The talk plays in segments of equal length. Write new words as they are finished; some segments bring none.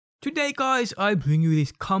Today guys, I bring you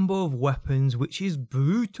this combo of weapons which is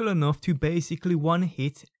brutal enough to basically one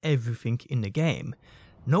hit everything in the game.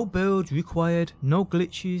 No build required, no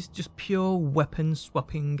glitches, just pure weapon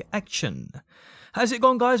swapping action. How's it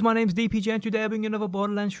going guys? My name's DPJ and today I bring you another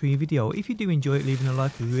Borderlands 3 video. If you do enjoy it, leaving a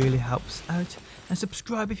like really helps out, and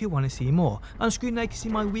subscribe if you want to see more. On screen now you can see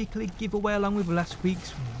my weekly giveaway along with last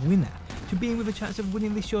week's winner. To be in with a chance of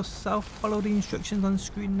winning this yourself, follow the instructions on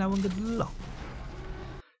screen now and good luck.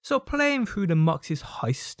 So playing through the Mox's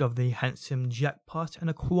heist of the handsome jackpot and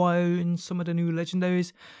acquiring some of the new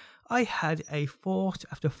legendaries, I had a thought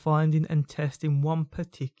after finding and testing one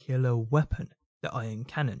particular weapon, the iron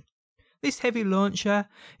cannon. This heavy launcher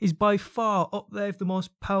is by far up there with the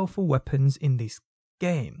most powerful weapons in this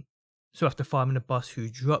game. So after farming a boss who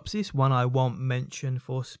drops this, one I won't mention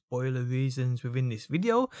for spoiler reasons within this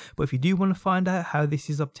video, but if you do want to find out how this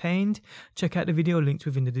is obtained, check out the video linked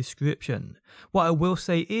within the description. What I will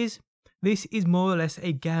say is, this is more or less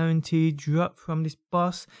a guaranteed drop from this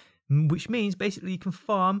boss, which means basically you can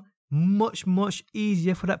farm much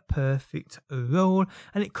easier for that perfect roll,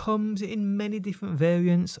 and it comes in many different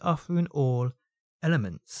variants offering all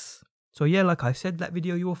elements. So yeah, like I said, that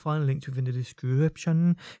video you will find linked within the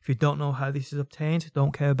description. If you don't know how this is obtained,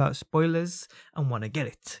 don't care about spoilers and want to get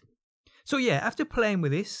it. So yeah, after playing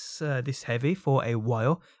with this heavy for a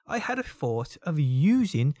while, I had a thought of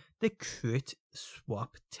using the crit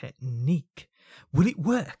swap technique. Will it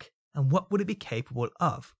work? And what would it be capable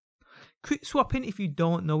of? Crit swapping, if you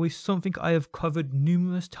don't know, is something I have covered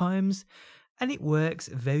numerous times, and it works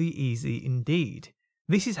very easy indeed.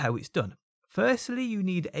 This is how it's done. Firstly, you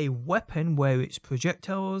need a weapon where its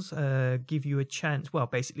projectiles give you a chance, well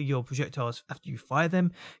basically your projectiles after you fire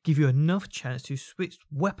them give you enough chance to switch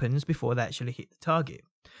weapons before they actually hit the target.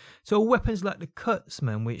 So weapons like the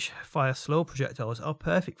Cutsman, which fire slow projectiles, are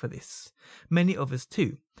perfect for this. Many others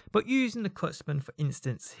too, but using the Cutsman for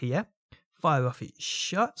instance here, fire off its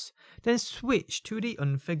shots, then switch to the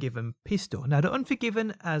Unforgiven pistol. Now the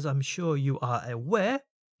Unforgiven, as I'm sure you are aware,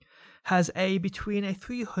 has a between a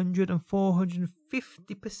 300 and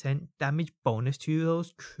 450% damage bonus to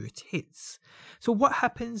those crit hits. So what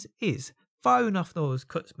happens is, firing off those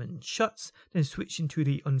Cutsman shots, then switching to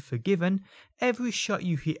the Unforgiven, every shot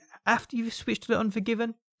you hit after you've switched to the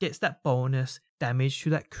Unforgiven gets that bonus damage to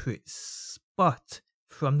that crit spot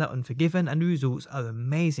from that Unforgiven, and the results are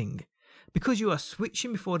amazing. Because you are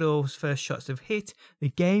switching before those first shots have hit, the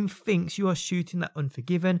game thinks you are shooting that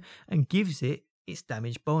Unforgiven and gives it its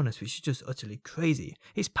damage bonus, which is just utterly crazy.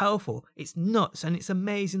 It's powerful, it's nuts, and it's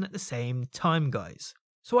amazing at the same time, guys.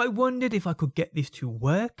 So I wondered if I could get this to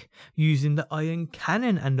work using the iron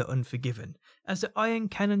cannon and the Unforgiven, as the iron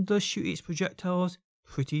cannon does shoot its projectiles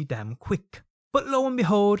pretty damn quick. But lo and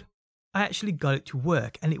behold, I actually got it to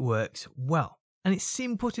work, and it works well. And it's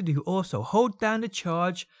simple to do also. Hold down the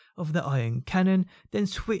charge of the iron cannon, then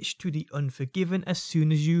switch to the Unforgiven as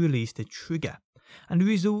soon as you release the trigger. And the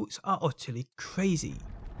results are utterly crazy.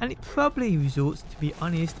 And it probably results, to be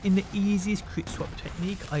honest, in the easiest crit swap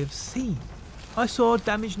technique I have seen. I saw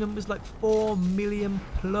damage numbers like 4 million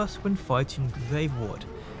plus when fighting Grave Ward.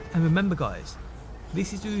 And remember guys,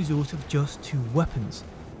 this is the result of just 2 weapons.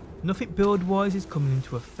 Nothing build wise is coming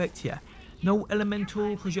into effect here. No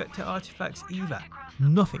elemental projectile artifacts either.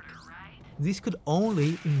 Nothing. This could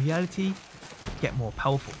only, in reality, get more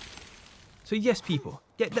powerful. So yes people,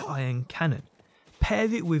 get the iron cannon.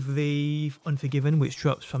 Pair it with the Unforgiven, which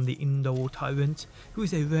drops from the Indole Tyrant, who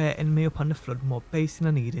is a rare enemy upon the Floodmoor Basin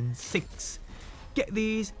and Eden 6. Get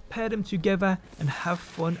these, pair them together, and have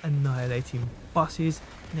fun annihilating bosses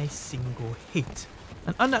in a single hit.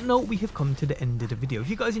 And on that note, we have come to the end of the video. If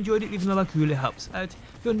you guys enjoyed it, leaving a like really helps out.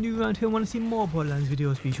 If you're new around here and want to see more Borderlands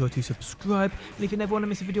videos, be sure to subscribe. And if you never want to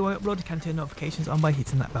miss a video I upload, you can turn notifications on by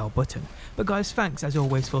hitting that bell button. But guys, thanks as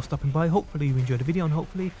always for stopping by. Hopefully you enjoyed the video, and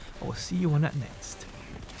hopefully I will see you on that next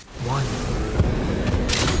one.